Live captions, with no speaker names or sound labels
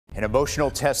An emotional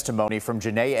testimony from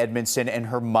Janae Edmondson and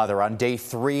her mother on day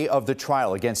 3 of the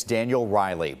trial against Daniel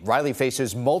Riley. Riley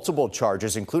faces multiple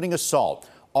charges, including assault,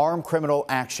 armed criminal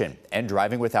action, and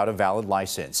driving without a valid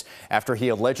license after he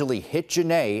allegedly hit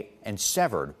Janae and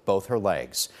severed both her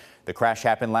legs. The crash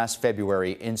happened last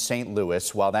February in St.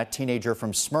 Louis while that teenager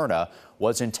from Smyrna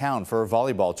was in town for a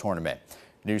volleyball tournament.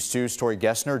 News 2's Tori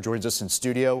Gessner joins us in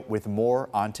studio with more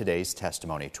on today's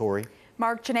testimony. Tori.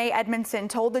 Mark, Janae Edmondson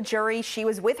told the jury she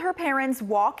was with her parents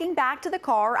walking back to the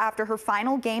car after her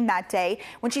final game that day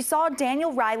when she saw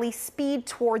Daniel Riley speed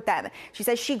toward them. She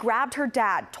says she grabbed her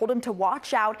dad, told him to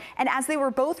watch out, and as they were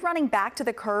both running back to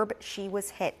the curb, she was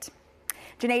hit.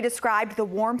 Janae described the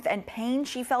warmth and pain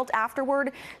she felt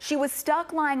afterward. She was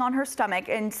stuck lying on her stomach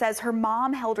and says her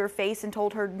mom held her face and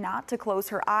told her not to close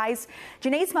her eyes.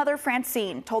 Janae's mother,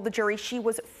 Francine, told the jury she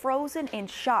was frozen in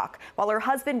shock while her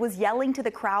husband was yelling to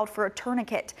the crowd for a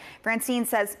tourniquet. Francine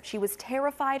says she was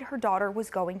terrified her daughter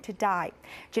was going to die.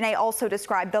 Janae also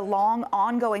described the long,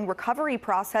 ongoing recovery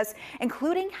process,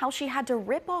 including how she had to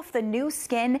rip off the new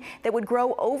skin that would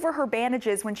grow over her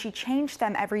bandages when she changed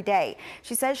them every day.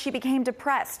 She says she became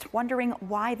depressed, wondering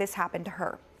why this happened to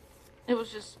her. It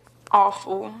was just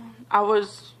awful. I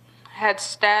had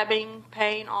stabbing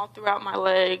pain all throughout my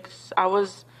legs. I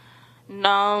was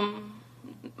numb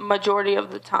majority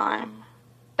of the time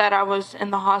that I was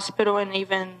in the hospital and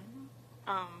even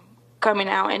coming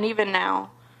out. And even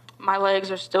now, my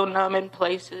legs are still numb in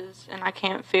places and I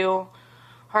can't feel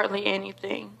hardly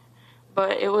anything.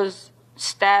 But it was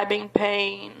stabbing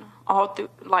pain all through,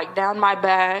 like down my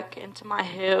back, into my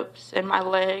hips and my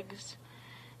legs.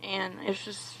 And it's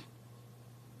just,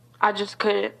 I just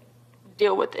couldn't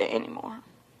deal with it anymore.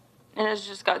 And it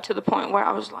just got to the point where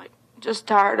I was like, just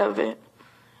tired of it.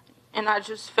 And I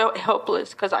just felt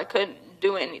helpless because I couldn't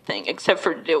do anything except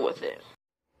for deal with it.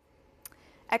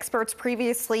 Experts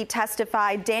previously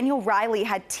testified Daniel Riley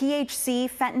had THC,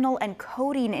 fentanyl, and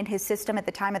codeine in his system at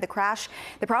the time of the crash.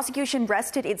 The prosecution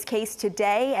rested its case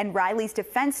today, and Riley's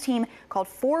defense team called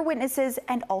 4 witnesses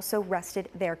and also rested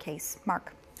their case.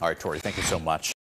 Mark. All right, Tori, thank you so much.